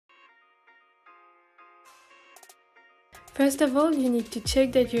First of all, you need to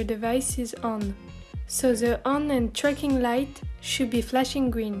check that your device is on. So the on and tracking light should be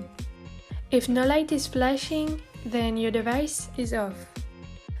flashing green. If no light is flashing, then your device is off.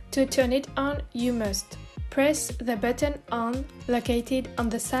 To turn it on, you must press the button on located on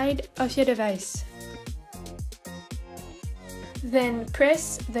the side of your device. Then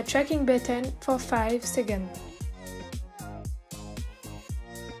press the tracking button for 5 seconds.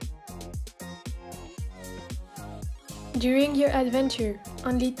 During your adventure,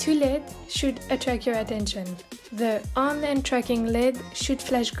 only 2 LEDs should attract your attention. The on and tracking LED should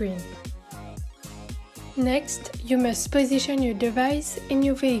flash green. Next, you must position your device in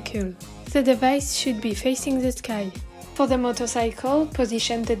your vehicle. The device should be facing the sky. For the motorcycle,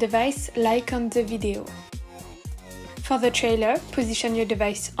 position the device like on the video. For the trailer, position your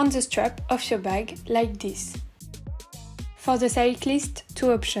device on the strap of your bag like this. For the cyclist,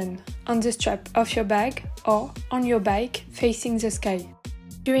 2 options: on the strap of your bag or on your bike facing the sky.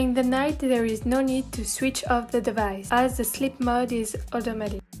 During the night, there is no need to switch off the device, as the sleep mode is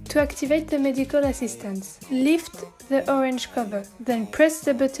automatic. To activate the medical assistance, lift the orange cover, then press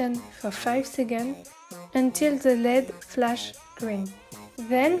the button for 5 seconds until the LED flashes green.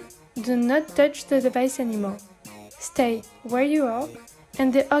 Then, do not touch the device anymore. Stay where you are,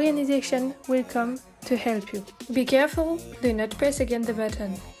 and the organization will come to help you. Be careful, do not press again the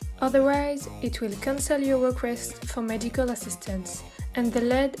button. Otherwise, it will cancel your request for medical assistance, and the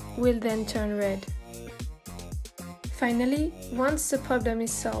LED will then turn red. Finally, once the problem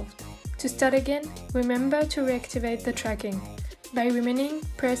is solved, to start again, remember to reactivate the tracking. By remaining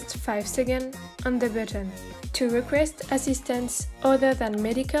pressed 5 seconds on the button. To request assistance other than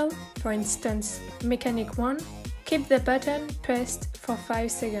medical, for instance, Mechanic 1, keep the button pressed for 5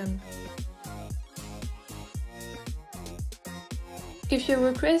 seconds. If your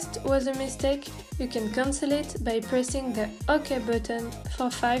request was a mistake, you can cancel it by pressing the OK button for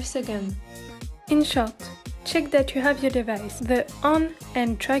 5 seconds. In short, check that you have your device. The on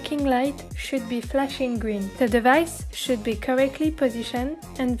and tracking light should be flashing green. The device should be correctly positioned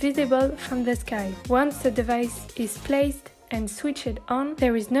and visible from the sky. Once the device is placed and switched on,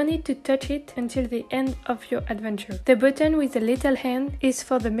 there is no need to touch it until the end of your adventure. The button with the little hand is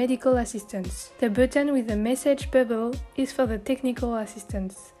for the medical assistance. The button with the message bubble is for the technical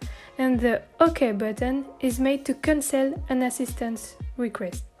assistance. And the OK button is made to cancel an assistance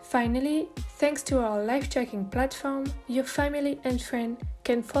request. Finally, thanks to our live tracking platform, your family and friends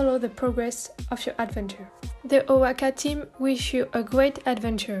can follow the progress of your adventure. The Owaka team wish you a great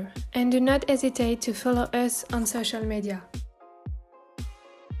adventure, and do not hesitate to follow us on social media.